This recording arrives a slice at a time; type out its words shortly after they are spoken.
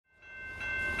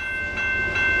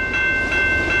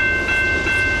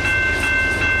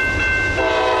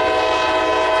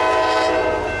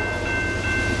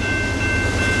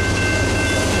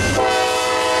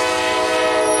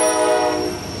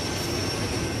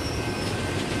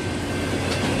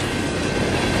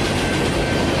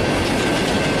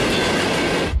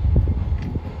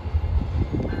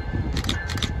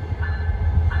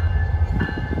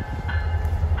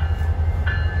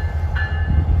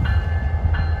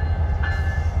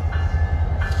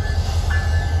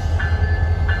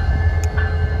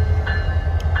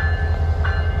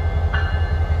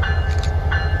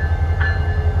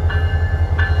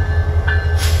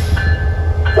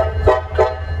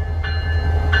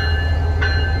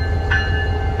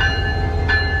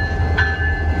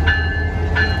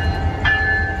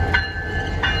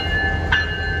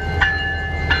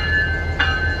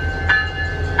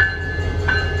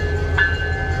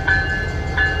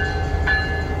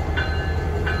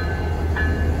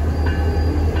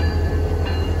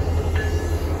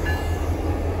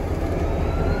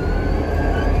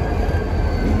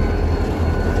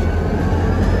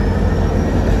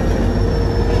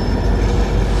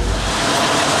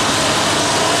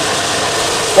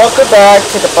Welcome back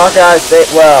to the Buckeye State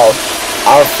Well.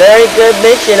 Our very good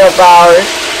mission of ours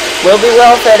will be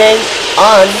well fitting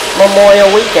on Memorial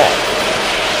Weekend.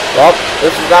 Well, this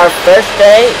is our first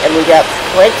day and we got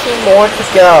plenty more to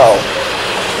go.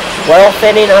 Well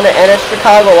fitting on the NS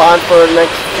Chicago line for the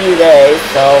next few days,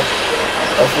 so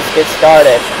let's just get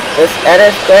started. This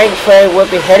NS grain train will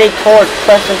be heading towards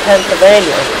Cresson,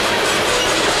 Pennsylvania.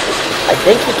 I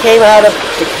think he came out of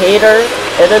Decatur,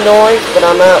 Illinois, but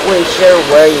I'm not really sure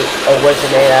where he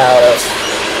originated out of.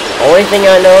 Only thing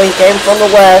I know, he came from the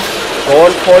west,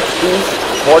 going towards east,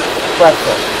 towards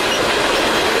Cresson.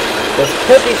 This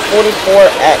could be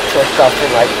 44X or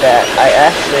something like that. I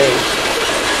actually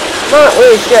not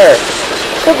really sure.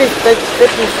 Could be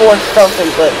 54 something,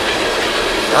 but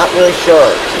not really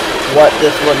sure what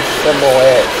this one's symbol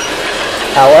is.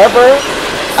 However,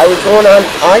 I was going on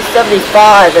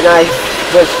I-75 and I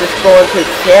was just going to a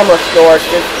camera store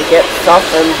just to get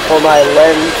something for my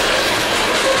lens,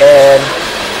 and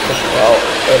well,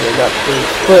 it ended up being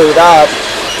screwed up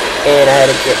and I had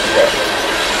to get fixed.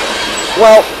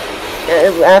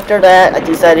 Well, after that I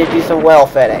decided to do some well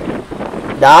fitting.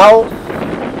 Now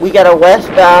we got a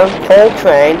westbound coal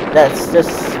train that's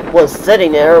just was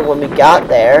sitting there when we got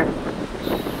there,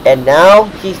 and now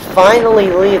he's finally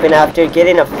leaving after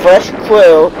getting a fresh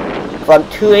crew from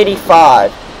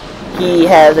 285. He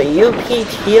has a UP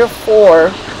Tier 4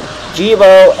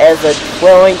 Gevo as a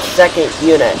trailing second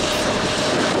unit.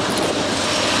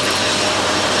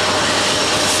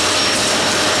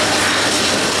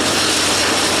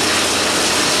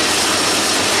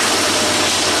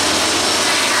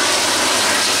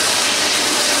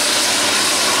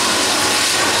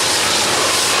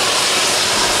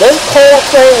 This coal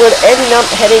train would end up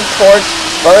heading towards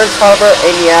Burns Harbor,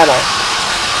 Indiana,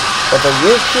 with a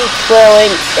UP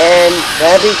trailing, and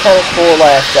that'd be kind of cool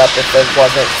last up if it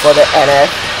wasn't for the NS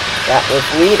that was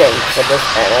leading for this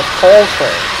NS coal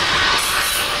train.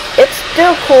 It's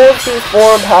still cool to see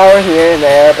foreign power here and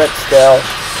there, but still,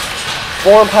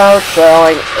 foreign power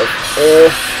trailing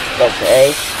is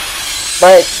okay.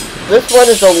 But this one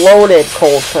is a loaded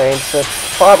coal train, so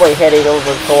it's probably heading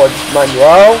over towards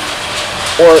Monroe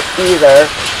or either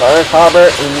Burns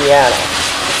Harbor, Indiana.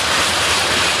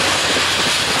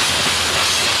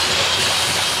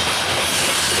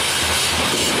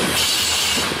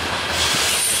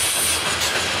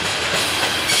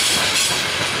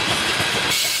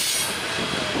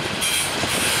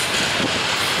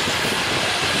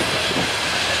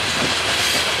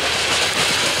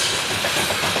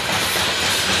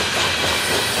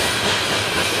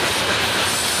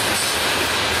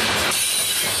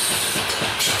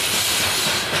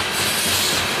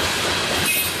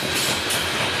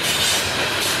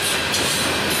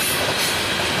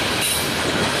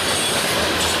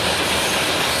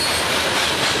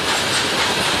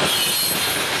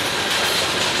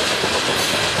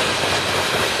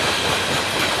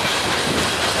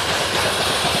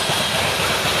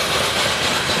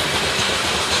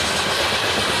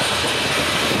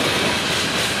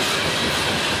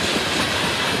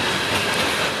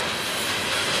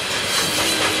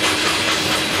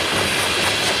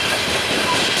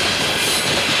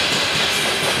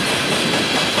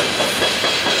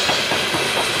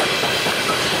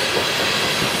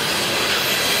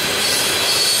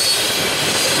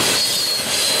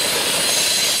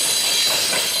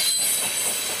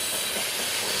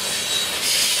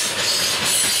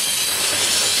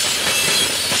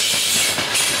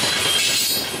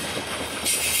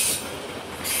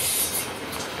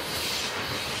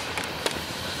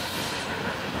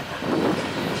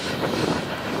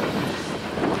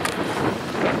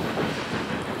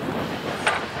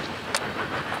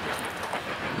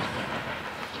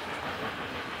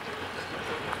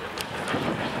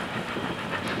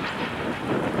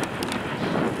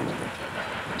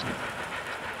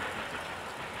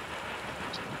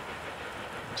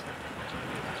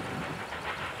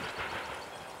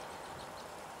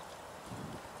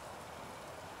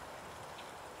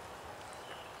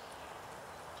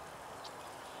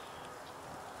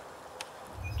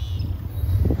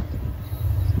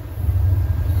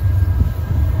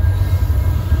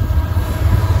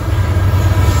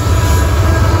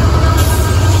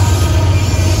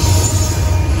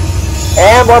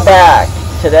 And we're back.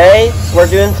 Today, we're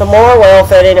doing some more well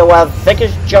fitting at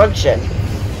Vickers Junction.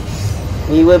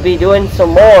 We will be doing some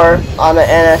more on the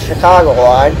NS Chicago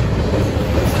line.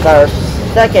 It's our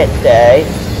second day,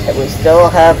 and we still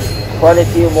have quite a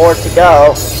few more to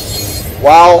go.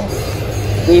 While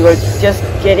we were just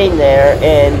getting there,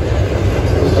 and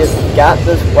we just got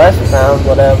this westbound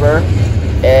whatever,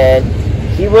 and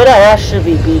he would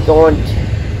actually be going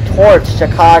towards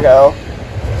Chicago.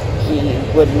 he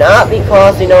would not be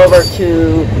crossing over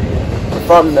to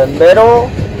from the middle,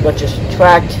 which is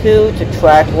track 2 to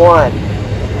track 1,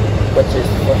 which is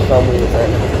for some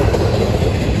reason.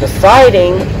 The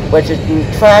siding, which is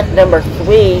in track number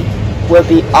 3, would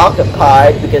be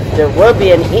occupied because there would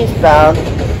be an eastbound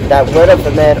that would have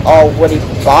been already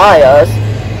by us,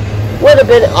 would have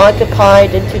been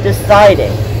occupied into the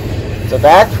siding. So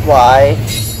that's why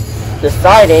the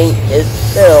siding is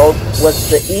filled with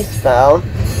the eastbound,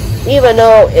 even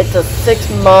though it's a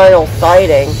 6-mile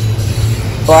siding,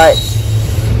 but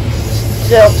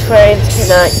still trains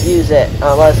cannot use it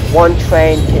unless one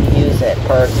train can use it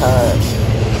per time.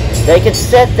 They could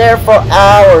sit there for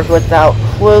hours without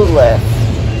crew lift,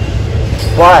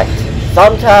 but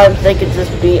sometimes they could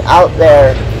just be out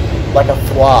there like a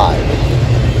fly.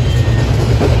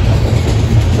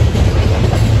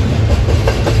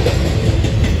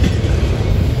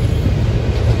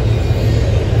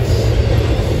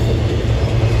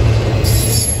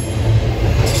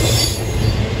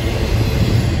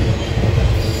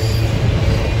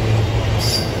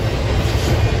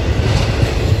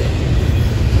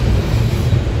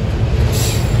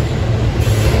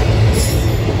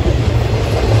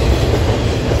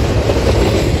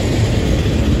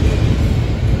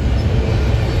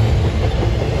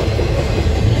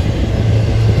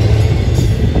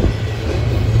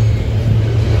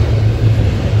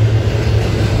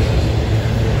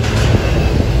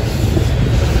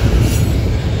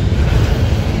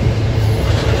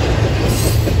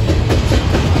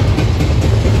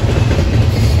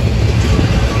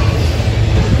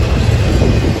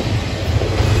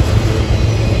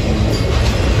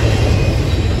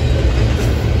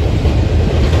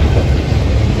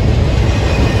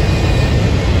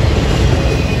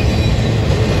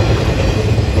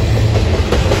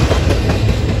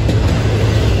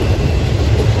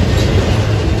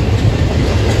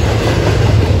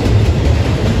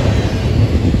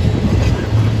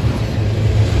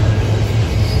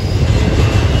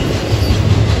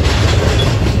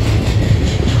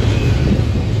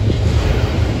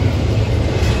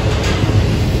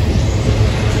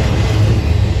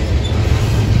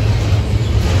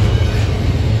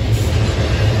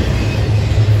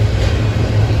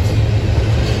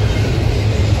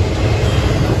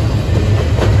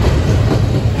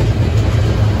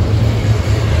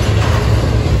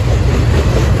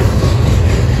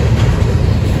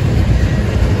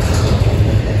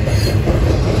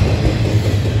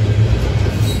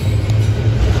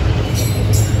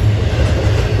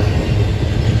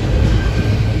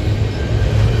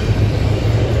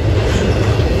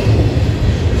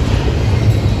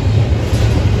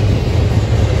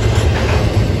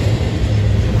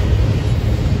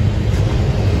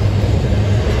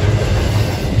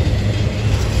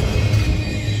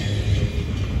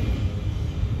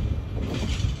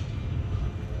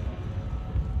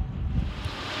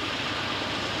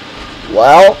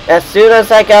 Well, as soon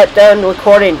as I got done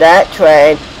recording that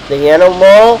train, the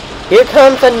Intermodal, here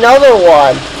comes another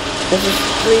one. This is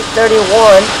 331.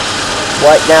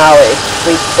 Right now it's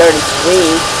 333.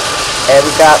 And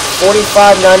we got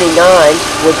 45.99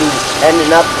 would be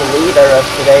ending up the leader of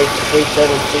today's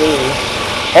 333.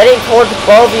 Heading towards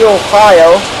Bellevue,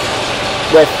 Ohio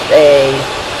with a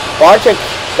bunch of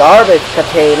garbage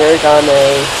containers on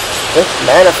this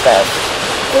manifest.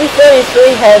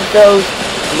 333 has those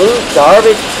blue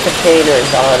garbage containers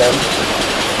on them.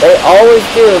 They always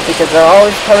do because they're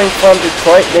always coming from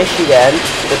Detroit, Michigan,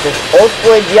 which is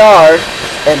Oakwood Yard,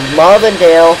 and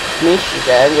Marvindale,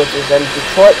 Michigan, which is in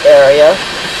Detroit area.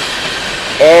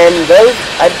 And those,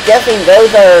 I'm guessing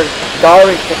those are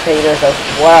garbage containers as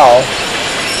well.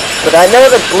 But I know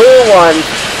the blue ones,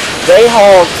 they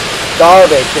haul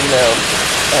garbage in them.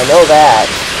 I know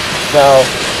that. So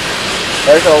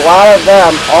there's a lot of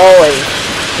them always.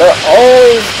 They're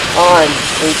always on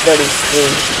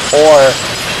 333, or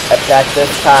at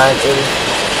this time it is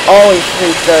always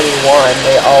 331.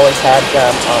 They always have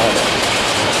them on it.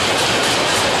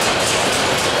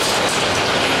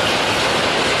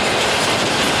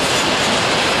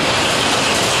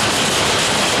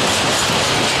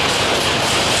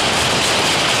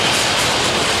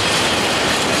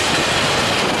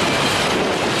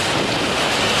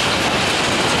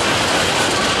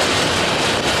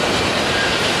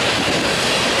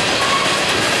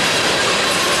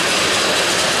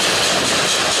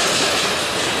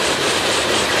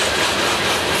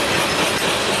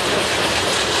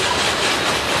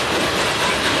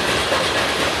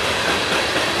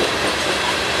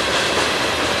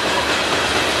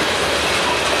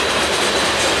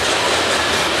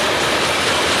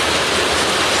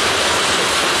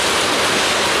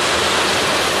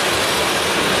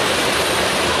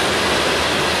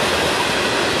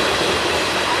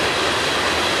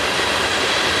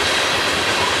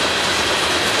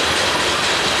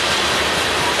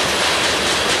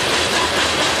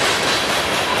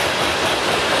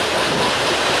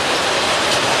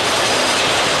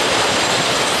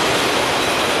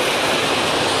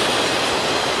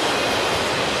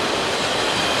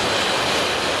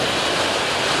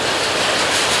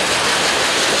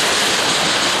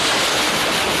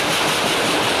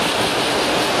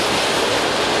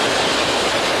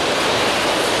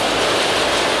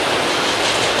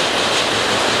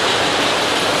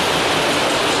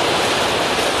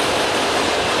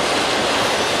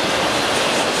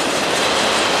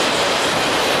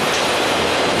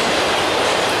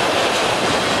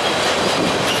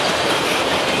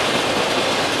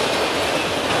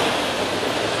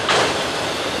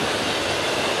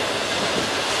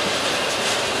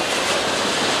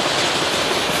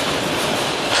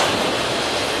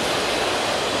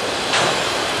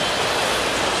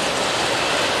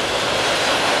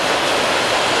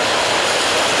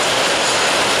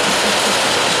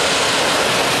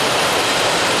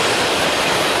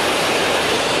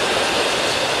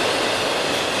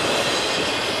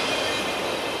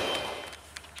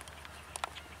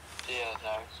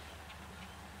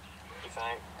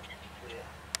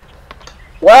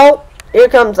 here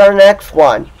comes our next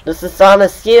one. This is on the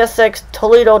CSX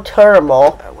Toledo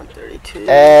Terminal. I-132.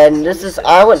 And this is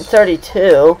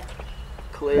I-132.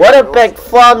 Winnipeg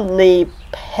from the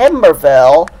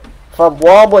Pemberville, from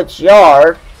Walwood's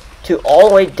Yard, to all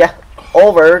the way down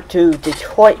over to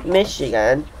Detroit,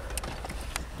 Michigan.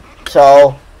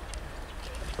 So,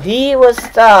 he was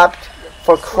stopped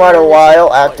for quite a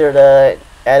while after the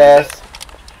NS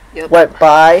went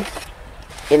by.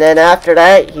 And then after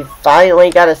that, he finally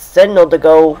got a signal to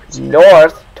go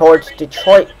north towards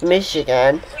Detroit,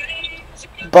 Michigan.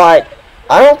 But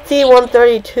I don't see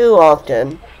 132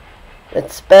 often.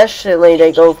 Especially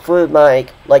they go through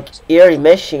like Erie,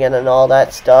 Michigan and all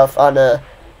that stuff on the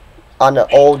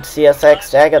old CSX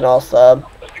Saginaw sub.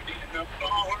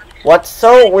 What's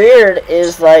so weird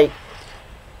is like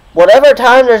whatever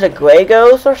time there's a Gray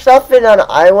Ghost or something on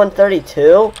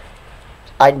I-132,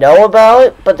 I know about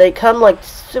it, but they come like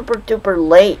super duper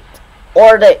late,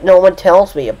 or that no one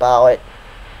tells me about it.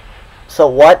 So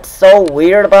what's so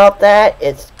weird about that?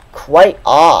 It's quite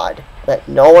odd that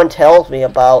no one tells me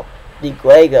about the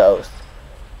Gray Ghost.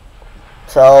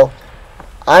 So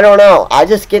I don't know. I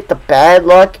just get the bad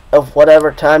luck of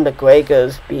whatever time the Gray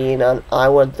Ghost being on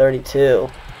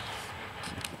I-132.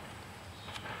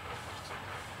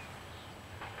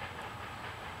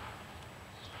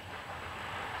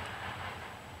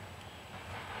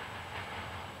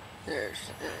 There's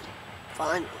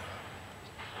finally.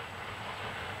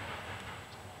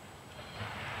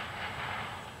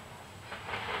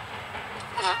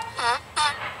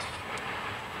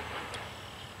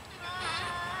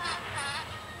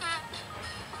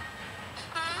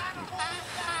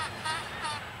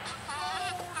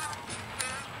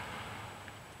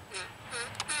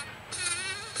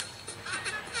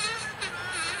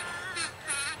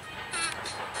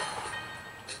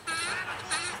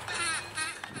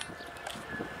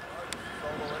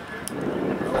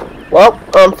 Well,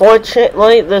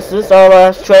 unfortunately, this is our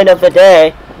last train of the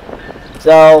day,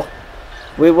 so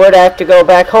we would have to go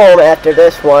back home after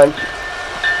this one.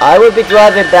 I would be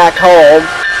driving back home,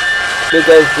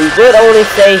 because we would only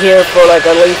stay here for like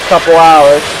at least a couple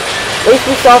hours. At least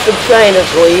we saw some train at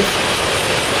least.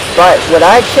 But when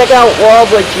I check out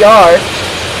Walwood's Yard,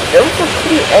 there was some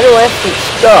pretty interesting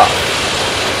stuff.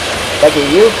 Like a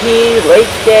UP, late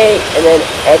state, and then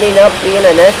ending up being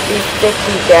an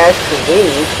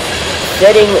SD50-3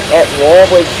 sitting at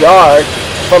Walwood's Yard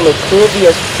from a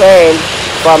previous train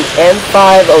from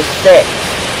M506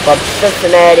 from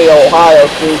Cincinnati, Ohio,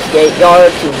 Queensgate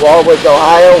Yard to Walwood's,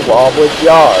 Ohio, Walwood's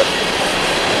Yard.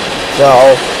 So,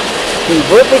 he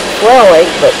would be trailing,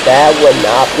 but that would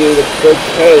not be the good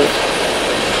case.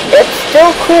 It's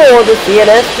still cool to see an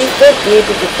SD50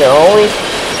 because there are only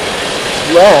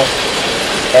left,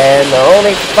 and there are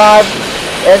only 5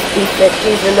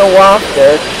 SD50s in the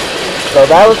roster. So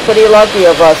that was pretty lucky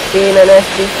of us seeing an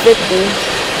SD50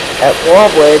 at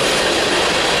Walwood.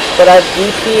 But our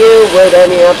GPU would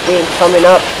end up being coming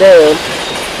up soon.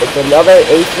 It's another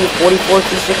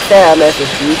AC4426M as a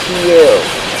GPU.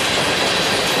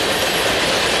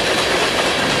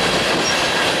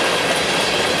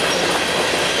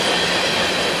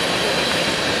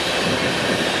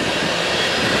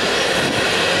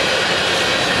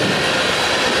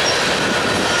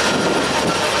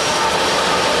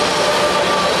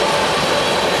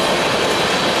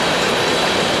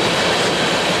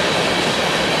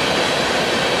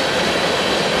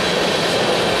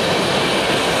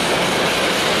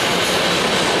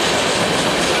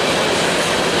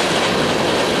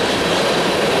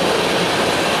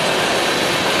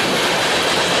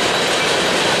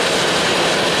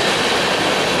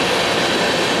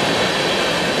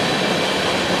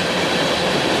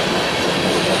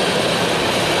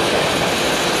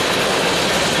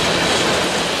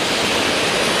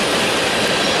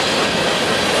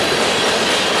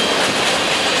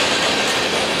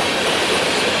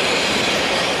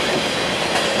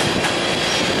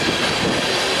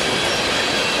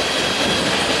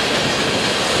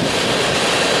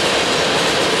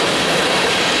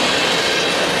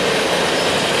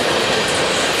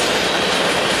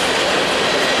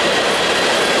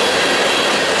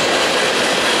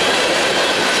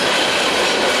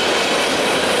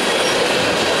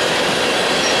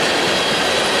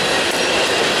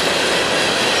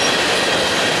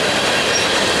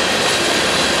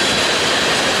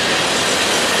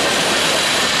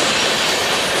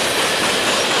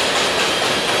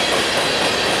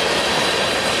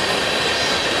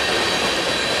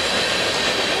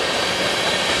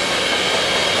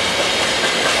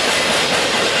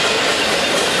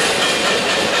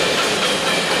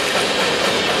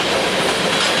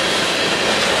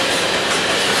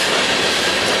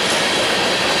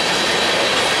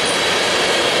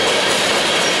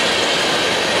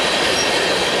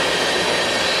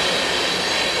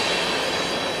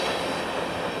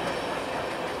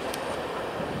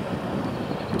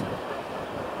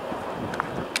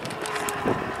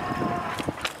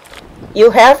 You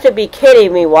have to be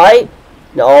kidding me, White.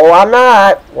 No, I'm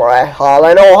not. We're at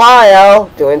Holland,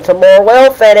 Ohio, doing some more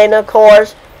well fitting, of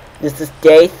course. This is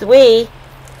day 3,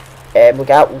 and we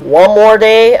got one more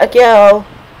day to go.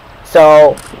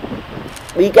 So,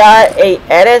 we got a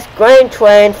NS grain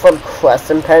train from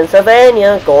Cresson,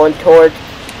 Pennsylvania, going towards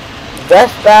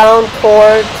westbound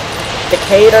towards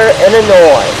Decatur,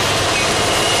 Illinois.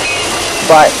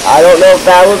 But I don't know if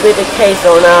that would be the case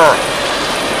or not.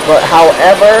 But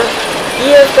however,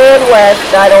 he is going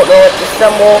west. I don't know if it's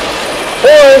symbol,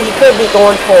 or he could be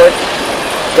going towards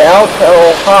Elkhart,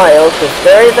 Ohio, because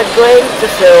there is a grain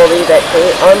facility that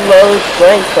unloads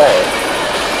grain trains.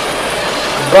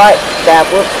 But that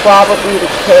would probably be the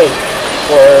case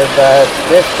for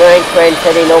this grain train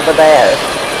heading over there.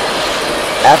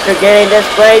 After getting this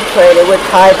grain train, it would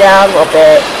tie down a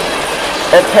bit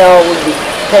until we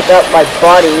pick up my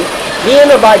buddy. Me and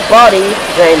my buddy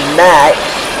named Matt,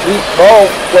 we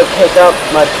both would pick up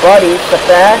my buddy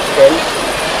Sebastian,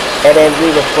 and then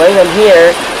we would bring him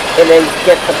here, and then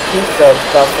get some pizza and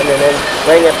stuff, and then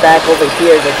bring it back over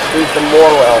here to do some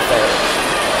more welfare.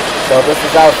 So this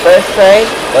is our first train.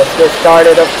 Let's get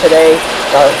started up today.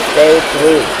 Start day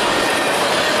 3.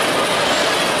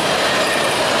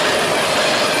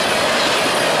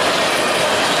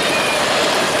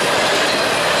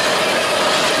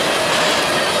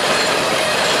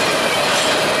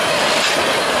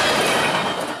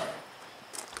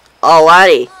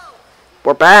 Alrighty,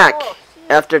 we're back.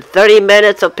 After 30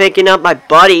 minutes of picking up my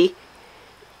buddy,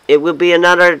 it would be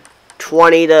another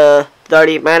 20 to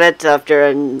 30 minutes after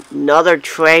another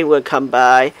train would come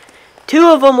by. 2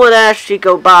 of them would actually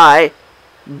go by,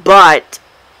 but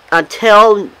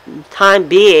until time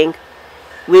being,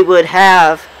 we would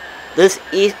have this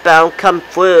eastbound come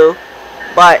through.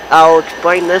 But I'll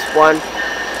explain this one.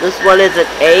 This one is an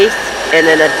Ace and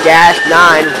then a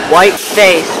 -9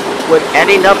 Whiteface, would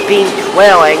ending up being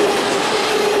trailing.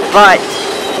 But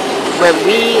when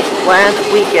we last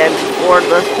weekend before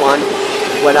this one,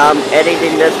 when I'm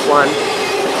editing this one,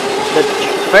 the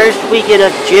first weekend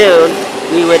of June,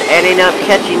 we would ending up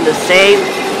catching the same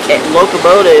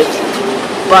locomotives,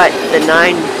 but the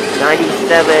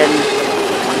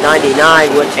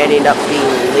 997-99 would ending up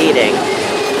being leading.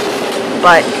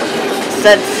 But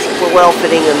since we're well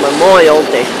fitting in Memorial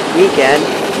Day weekend,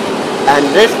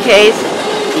 in this case,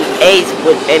 the Ace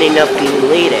would ending up being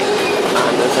leading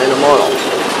on this Intermodal.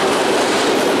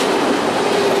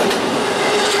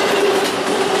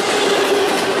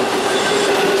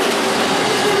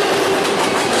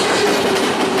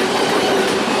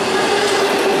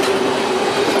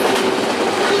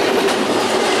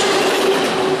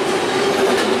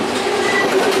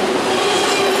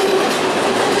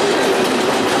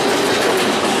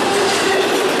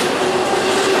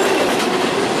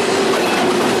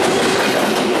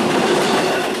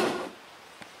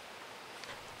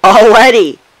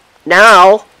 Already,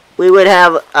 now we would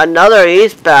have another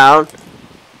eastbound.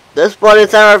 This one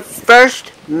is our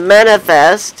first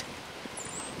manifest.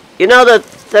 You know the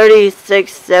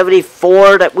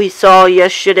 3674 that we saw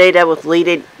yesterday that was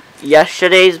leading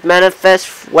yesterday's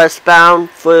manifest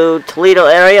westbound through Toledo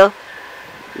area?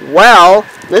 Well,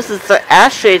 this is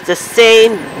actually the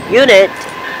same unit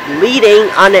leading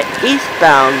on the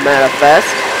eastbound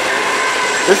manifest.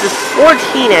 This is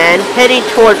 14N heading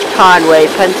towards Conway,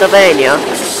 Pennsylvania,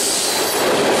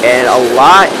 and a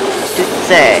lot to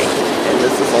say, and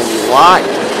this is a lot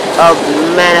of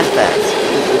manifest.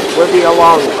 This will be a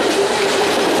long one,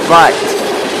 but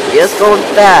it's going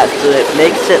fast, so it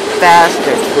makes it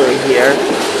faster through here.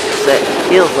 So it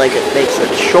feels like it makes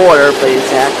it shorter, but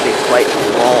it's actually quite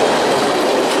long.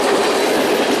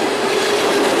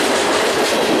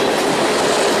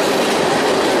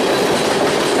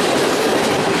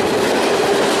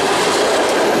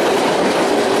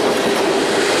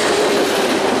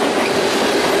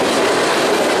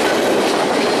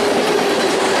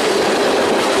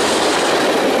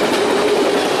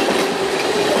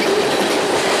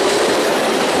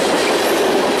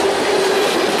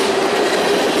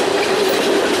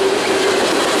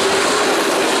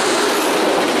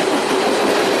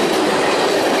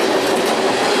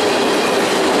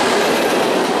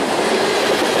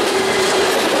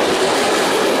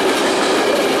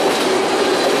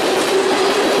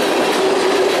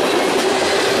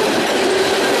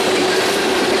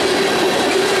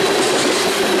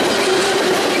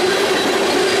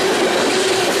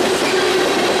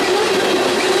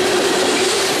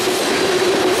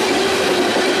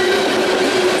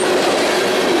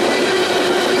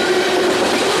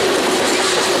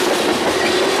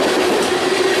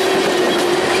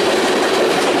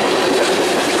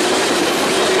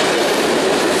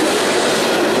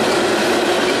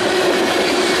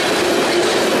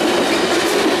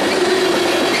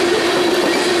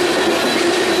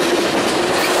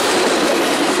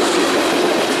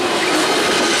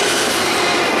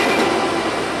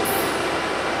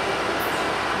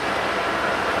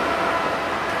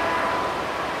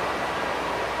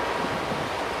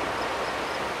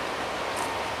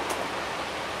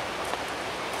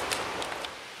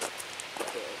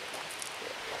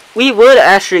 we would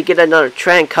actually get another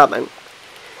train coming.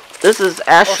 This is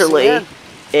actually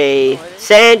a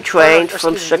sand train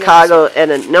from Chicago,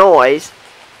 Illinois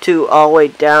to all the way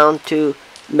down to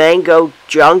Mango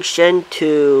Junction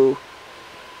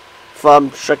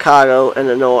from Chicago,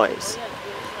 Illinois.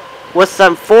 With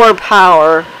some foreign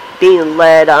power being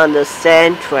led on the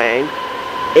sand train,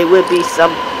 it would be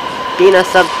some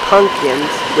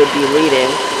pumpkins would be leading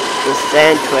the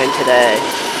sand train today.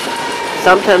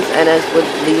 Sometimes NS would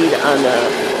lead on the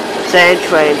sand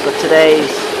train, but today's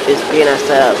is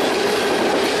BNSF.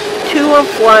 Two in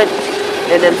front,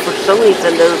 and then for some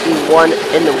reason there would be one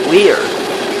in the rear.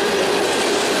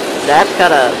 That's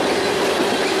kinda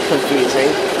confusing.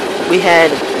 We had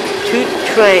two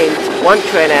trains, one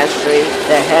train actually,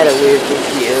 that had a weird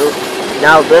view.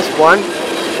 Now this one,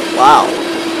 wow.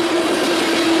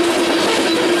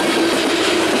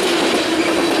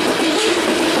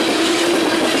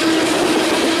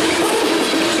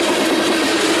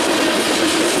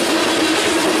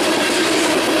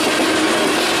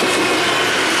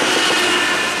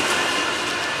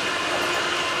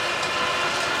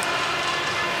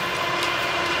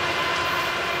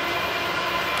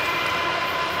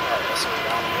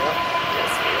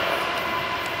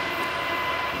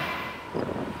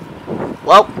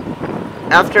 Well,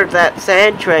 after that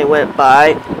sand train went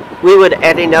by, we would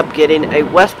ending up getting a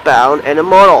westbound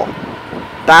Intermodal,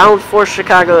 bound for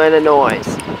Chicago, Illinois.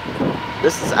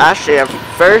 This is actually our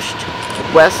first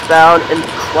westbound in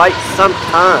quite some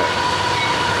time,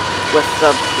 with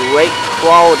some great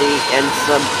quality and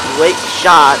some great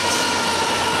shots.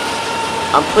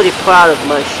 I'm pretty proud of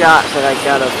my shots that I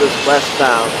got of this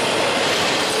westbound,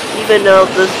 even though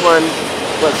this one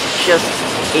was just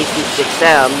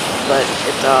 86M, but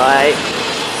it's alright.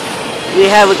 We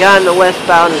haven't gotten the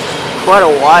westbound in quite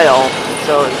a while,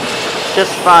 so it's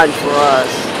just fine for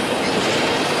us.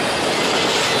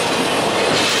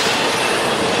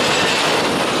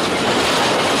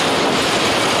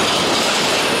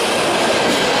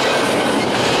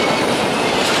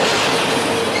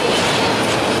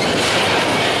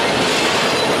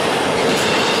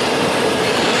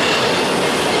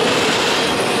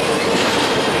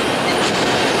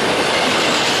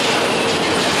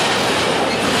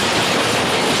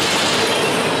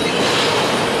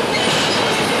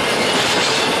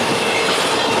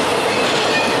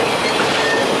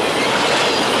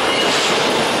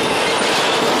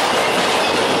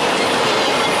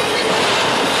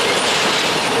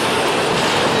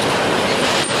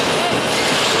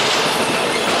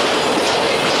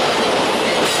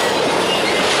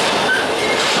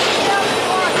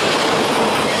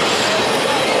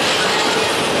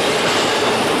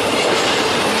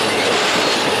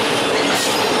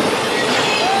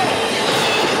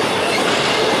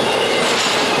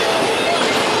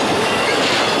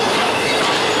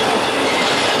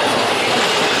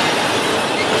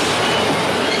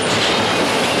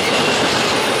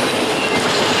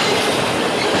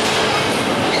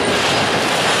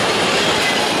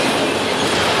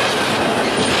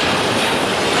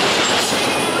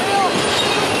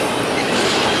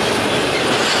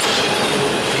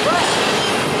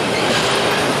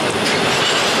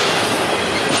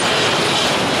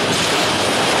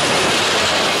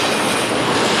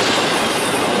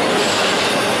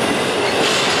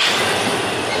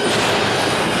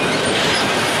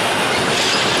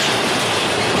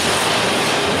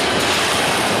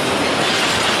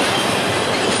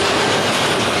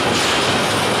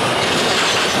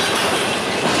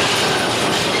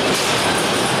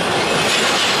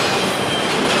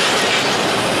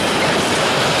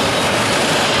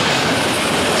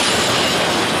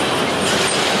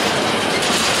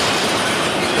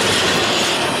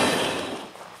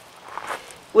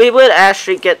 We would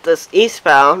actually get this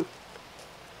eastbound,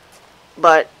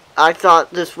 but I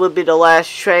thought this would be the last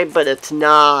train, but it's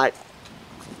not.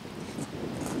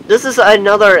 This is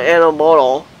another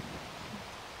intermodal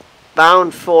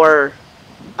bound for,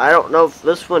 I don't know if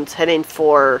this one's heading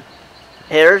for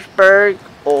Harrisburg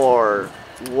or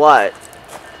what.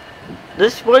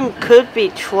 This one could be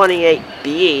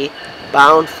 28B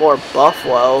bound for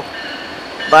Buffalo,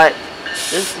 but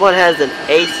this one has an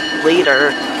ace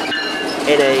leader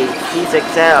in a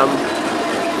C6M.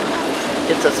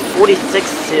 It's a 46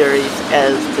 series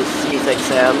as the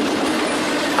C6M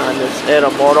on this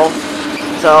intermodal,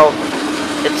 so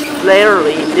it's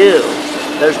fairly new.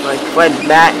 There's my friend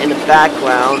Matt in the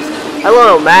background.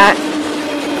 Hello, Matt.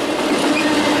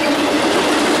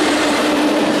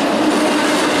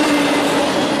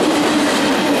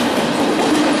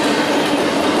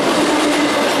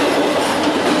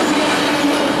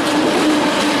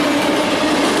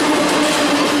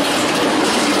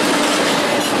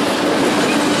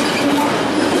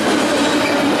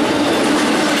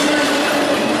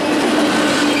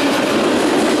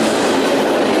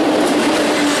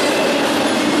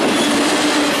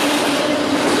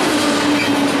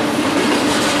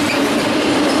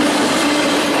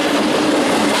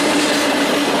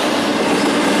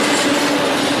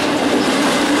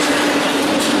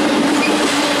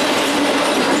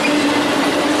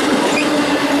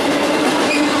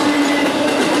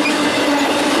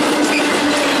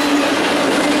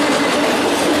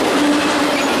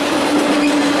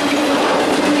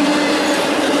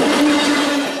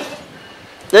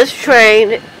 This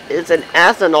train is an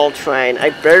ethanol train. I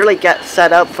barely got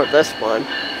set up for this one.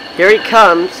 Here he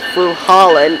comes through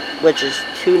Holland, which is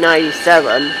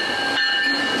 297,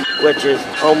 which is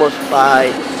almost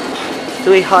by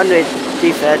 300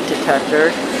 defect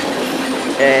detector.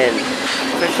 And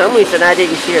for some reason I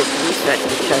didn't hear defect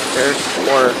detector,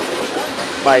 or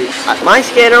my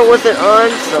scanner wasn't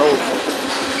on,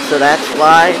 so that's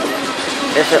why.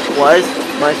 If it was,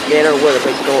 my scanner would have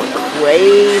been going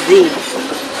crazy.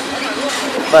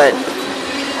 But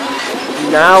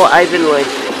now I've been like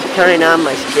turning on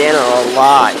my scanner a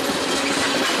lot,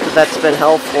 because that's been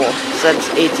helpful since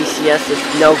ATCS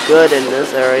is no good in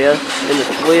this area, in the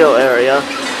Toledo area.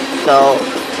 So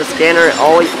the scanner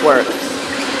always works.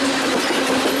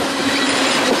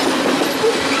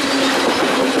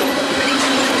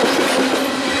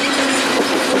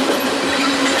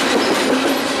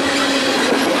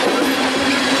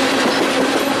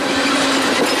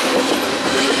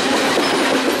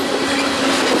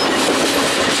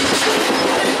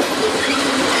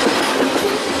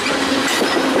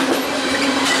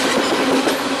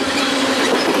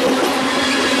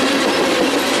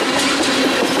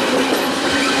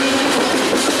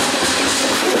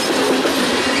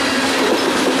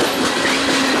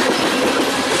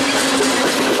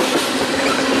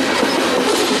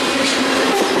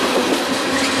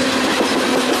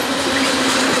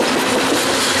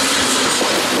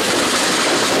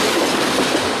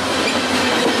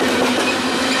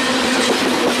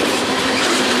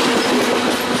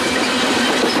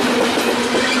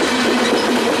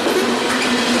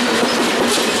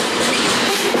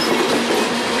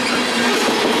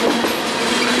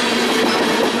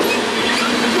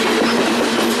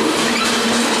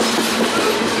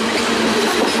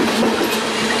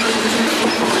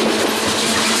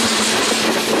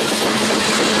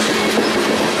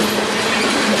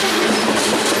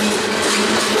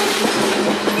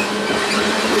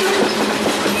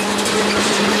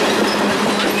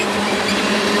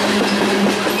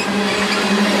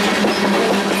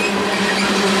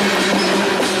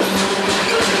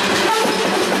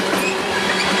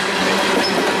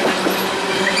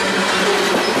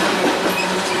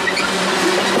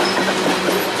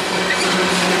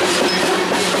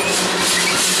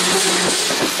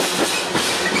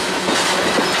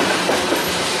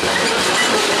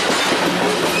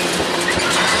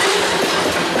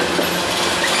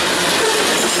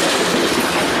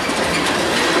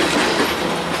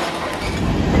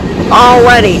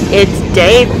 Alrighty, it's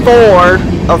day 4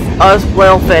 of us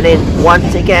well fitting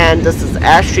once again. This is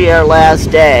actually our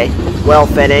last day well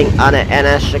fitting on the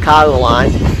NS Chicago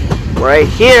line. Right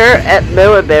here at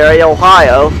Middlebury,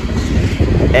 Ohio.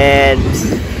 And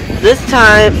this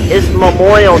time is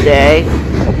Memorial Day.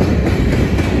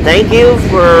 Thank you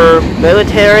for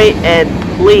military and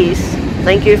police.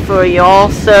 Thank you for y'all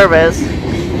service.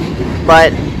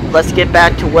 But let's get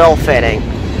back to well fitting.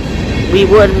 We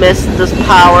would miss this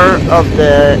power of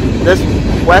this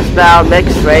westbound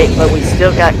mix rate, but we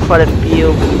still got quite a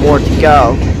few more to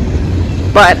go.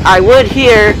 But I would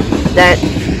hear that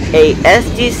a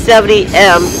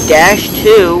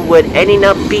SD70M-2 would ending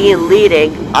up being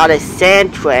leading on a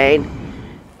sand train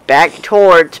back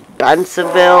towards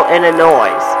Bensenville,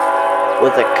 Illinois,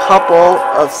 with a couple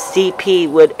of CP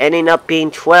would ending up being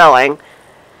trailing.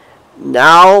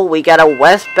 Now we got a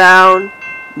westbound,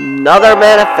 another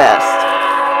manifest.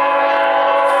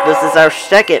 This is our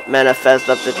second manifest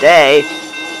of the day.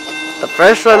 The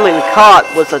first one we caught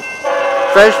was a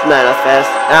first manifest.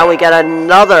 Now we got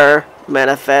another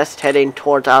manifest heading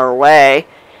towards our way.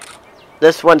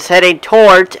 This one's heading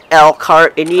towards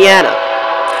Elkhart, Indiana.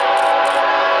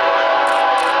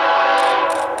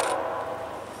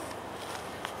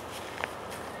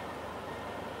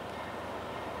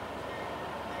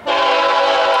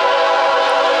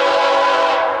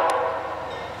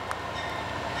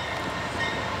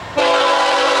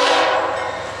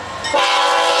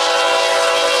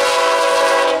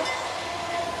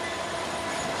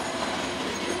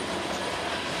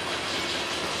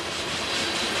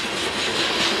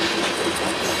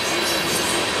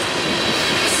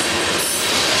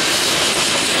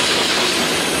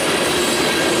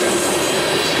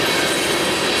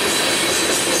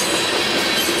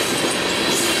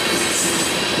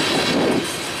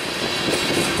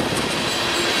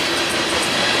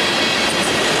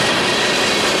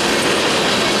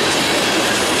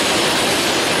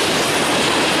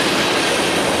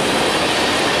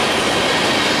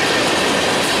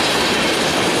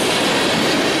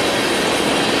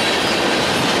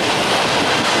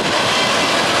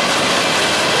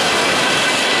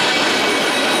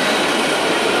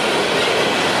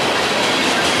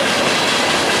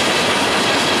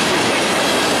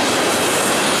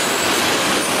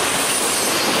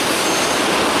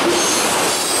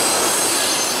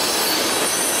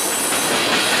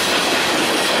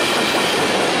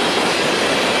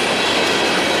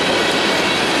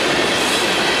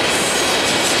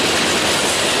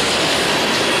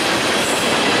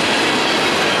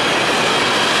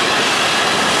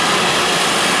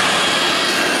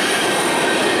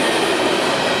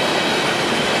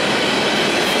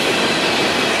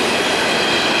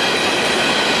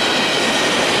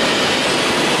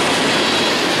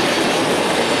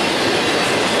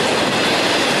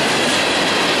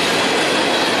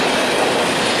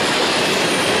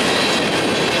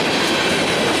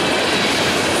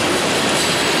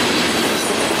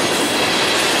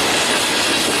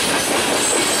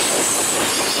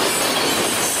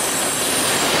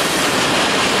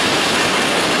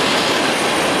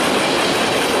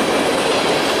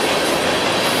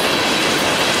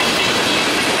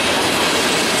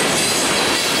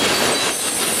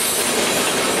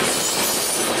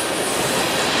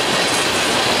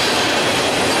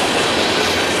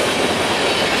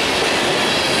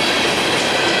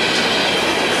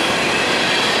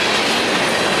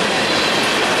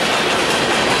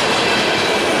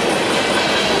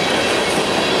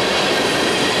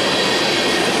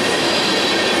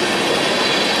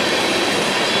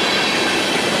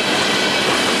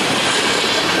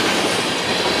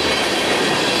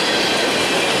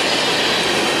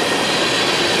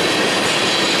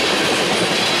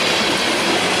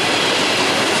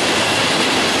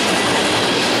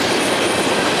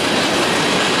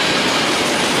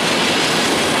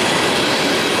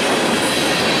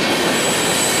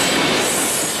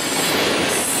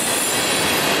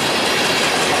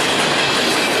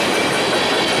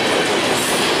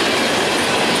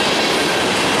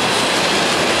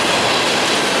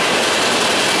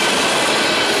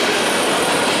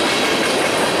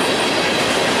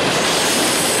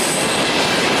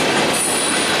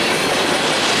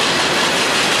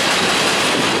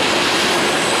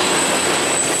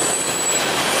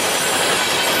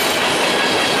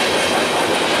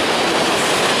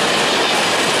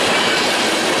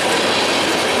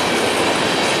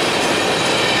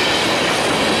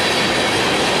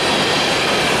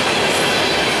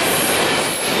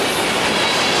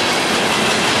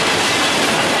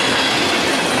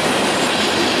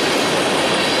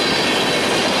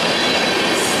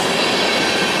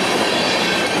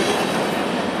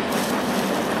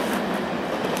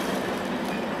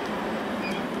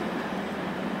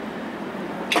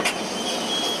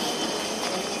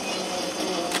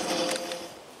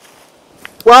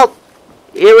 Well,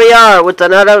 here we are with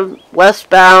another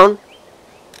westbound.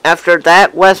 After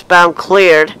that westbound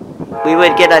cleared, we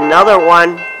would get another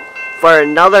one for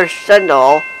another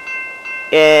signal.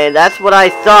 And that's what I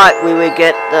thought. We would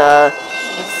get the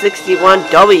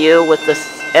 61W with the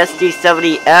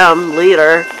SD70M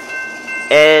leader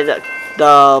and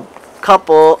the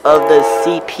couple of the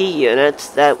CP units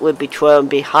that would be trailing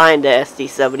behind the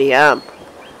SD70M.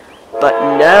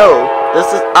 But no,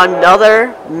 this is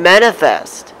another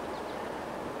manifest.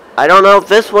 I don't know if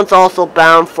this one's also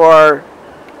bound for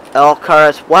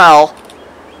Elkhart as well,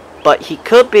 but he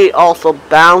could be also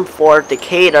bound for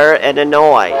Decatur and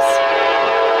Illinois.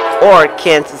 Or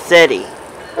Kansas City.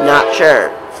 Not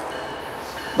sure.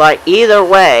 But either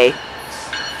way,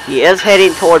 he is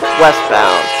heading towards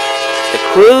westbound. The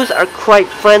crews are quite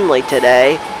friendly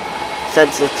today,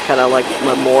 since it's kind of like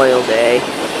Memorial Day.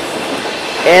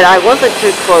 And I wasn't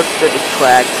too close to the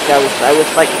tracks. I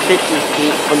was like 50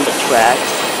 feet from the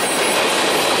tracks.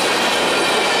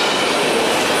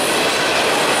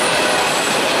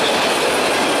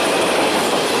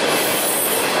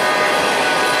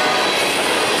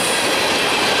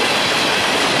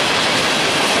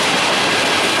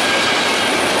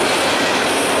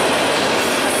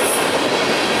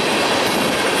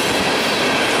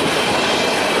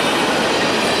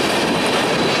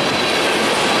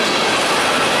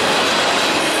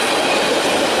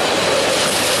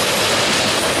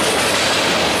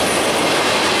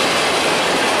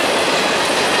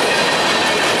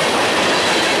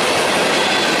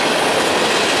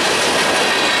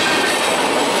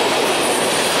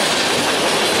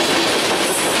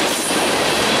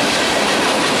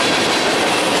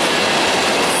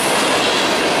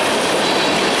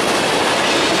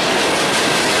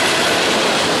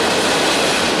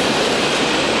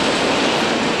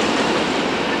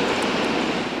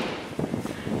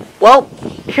 Well,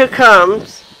 here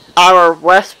comes our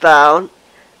westbound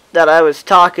that I was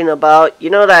talking about.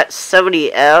 You know that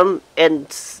 70M and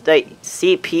the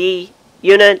CP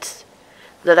units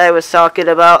that I was talking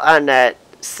about on that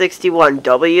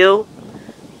 61W?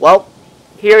 Well,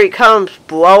 here he comes,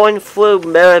 blowing through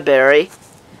Middlebury.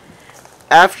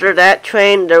 After that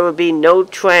train, there would be no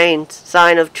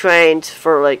sign of trains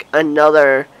for like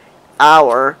another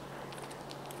hour.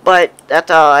 But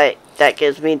that's alright. That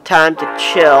gives me time to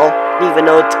chill, even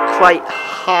though it's quite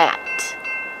hot.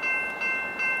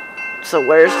 So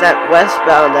where's that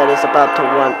westbound that is about to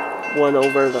run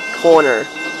over the corner?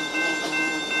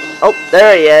 Oh,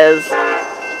 there he is.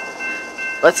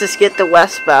 Let's just get the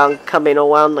westbound coming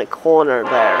around the corner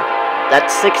there.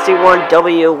 That's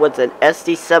 61W with an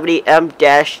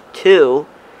SD70M-2.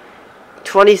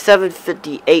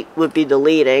 2758 would be the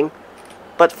leading.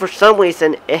 But for some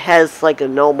reason, it has like a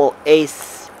normal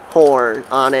ace horn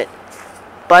on it.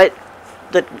 But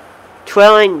the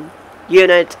trailing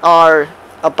units are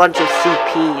a bunch of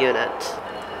CP units.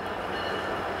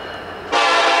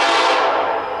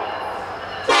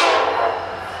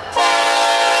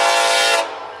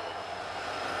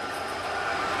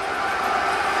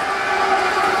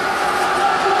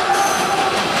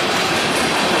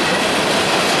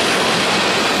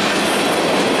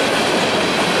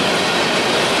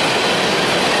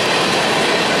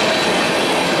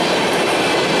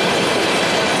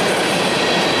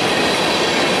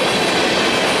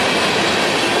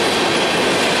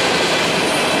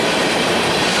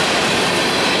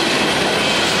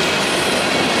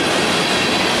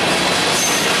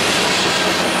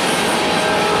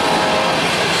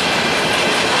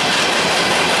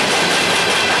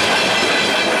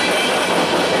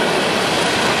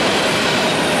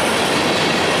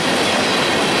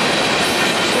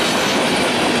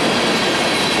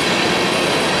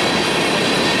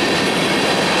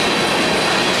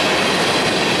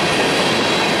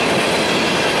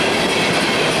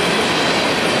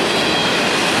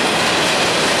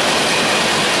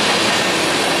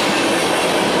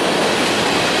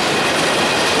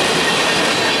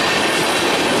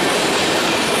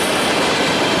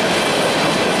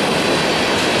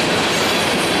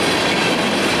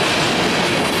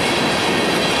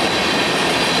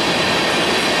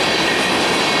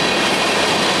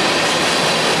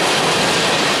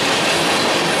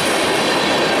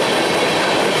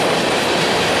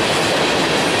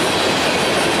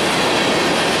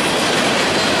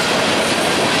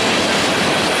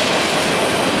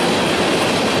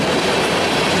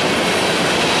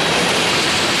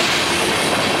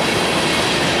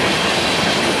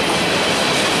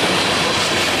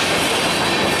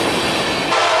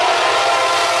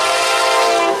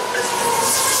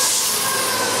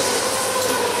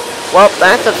 Well,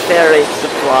 that's a ferry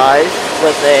surprise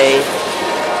with a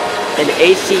an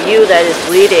ACU that is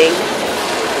leading,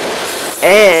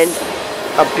 and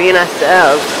a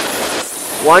BNSF,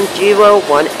 1 Gevo,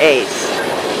 1 Ace.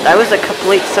 That was a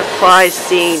complete surprise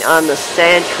scene on the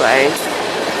sand train.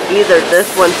 Either this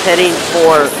one's heading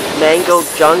for Mango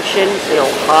Junction in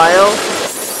Ohio,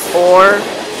 or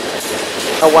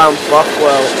around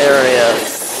Buffalo area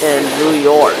in New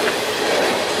York.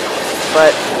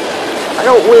 But I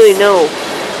don't really know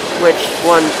which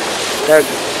one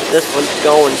this one's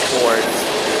going towards.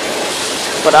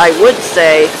 But I would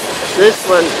say this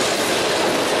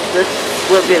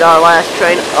will be our last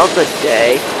train of the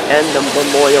day and the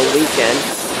Memorial Weekend.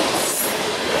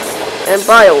 And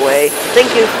by the way,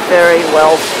 thank you very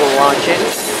well for watching.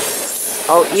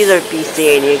 I'll either be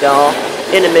seeing you all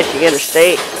in the Michigan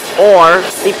State or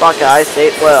the Buckeye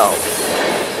State Well.